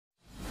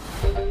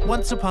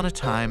Once upon a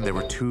time, there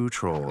were two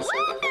trolls.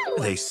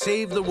 They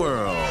saved the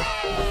world.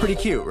 Pretty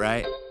cute,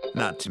 right?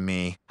 Not to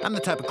me. I'm the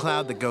type of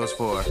cloud that goes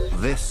for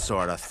this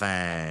sort of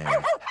thing.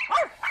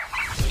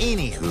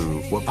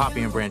 Anywho, what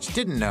Poppy and Branch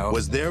didn't know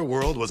was their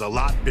world was a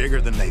lot bigger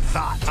than they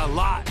thought. A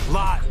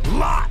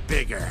lot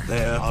bigger.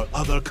 There are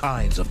other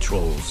kinds of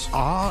trolls.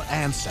 Our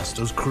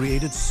ancestors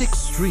created 6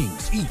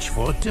 strings, each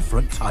for a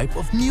different type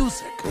of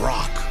music.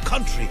 Rock,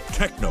 country,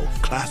 techno,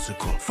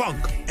 classical,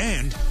 funk,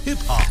 and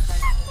hip-hop.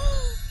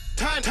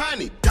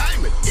 Tiny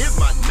Diamond is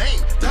my name.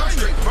 Come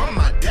straight from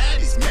my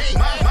daddy's name.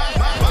 My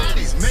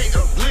body's made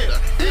of glitter,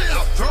 and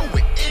I'll throw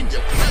it in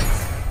your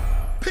face.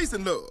 Peace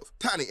and love,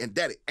 Tiny and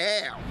Daddy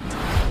Al.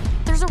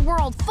 There's a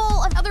world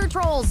full of other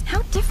trolls.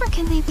 How different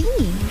can they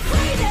be?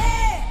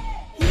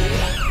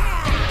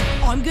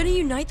 I'm gonna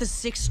unite the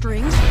 6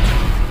 strings.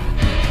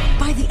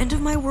 By the end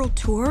of my world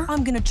tour,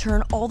 I'm gonna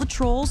turn all the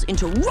trolls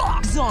into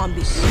rock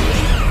zombies.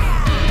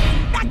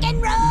 Rock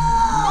and roll!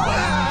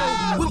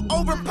 We'll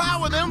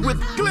overpower them with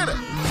glitter.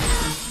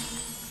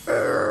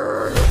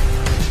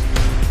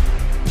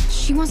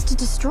 She wants to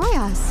destroy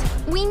us.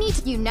 We need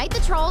to unite the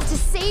trolls to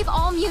save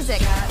all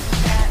music.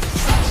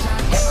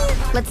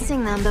 Let's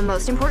sing them the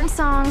most important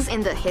songs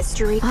in the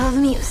history of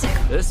music.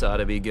 This ought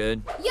to be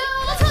good. Yo,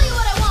 I'll tell you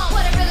what I want,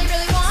 what I really,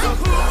 really want. So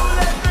who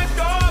let the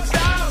dogs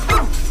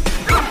out?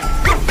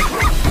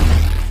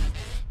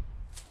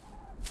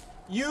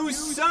 You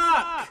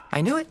suck!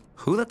 I knew it.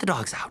 Who let the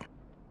dogs out?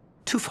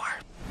 Too far.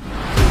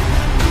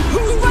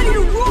 Who's ready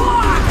to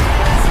rock?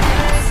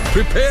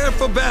 Prepare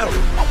for battle.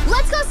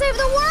 Let's go save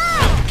the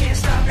world! Can't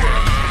stop it.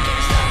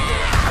 Can't stop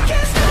it.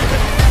 Can't stop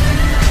it.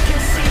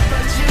 Can't see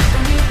but you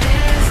when you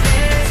dance,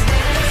 dance,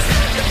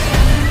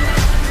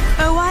 dance.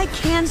 Oh, I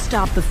can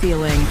stop the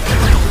feeling.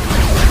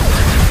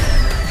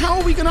 How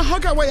are we gonna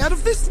hug our way out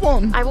of this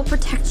one? I will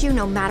protect you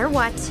no matter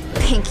what.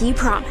 Pinky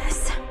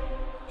promise.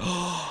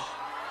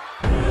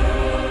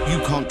 You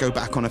can't go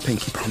back on a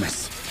pinky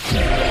promise.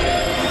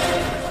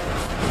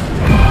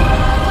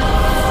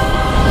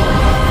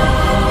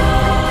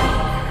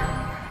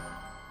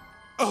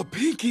 A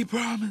pinky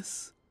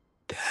promise.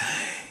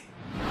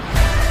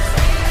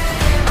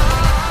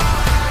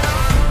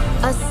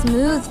 A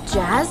smooth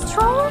jazz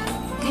troll?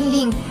 I'm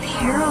being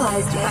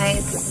paralyzed by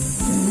its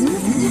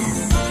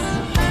smoothness.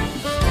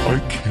 I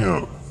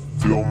can't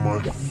feel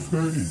my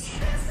face.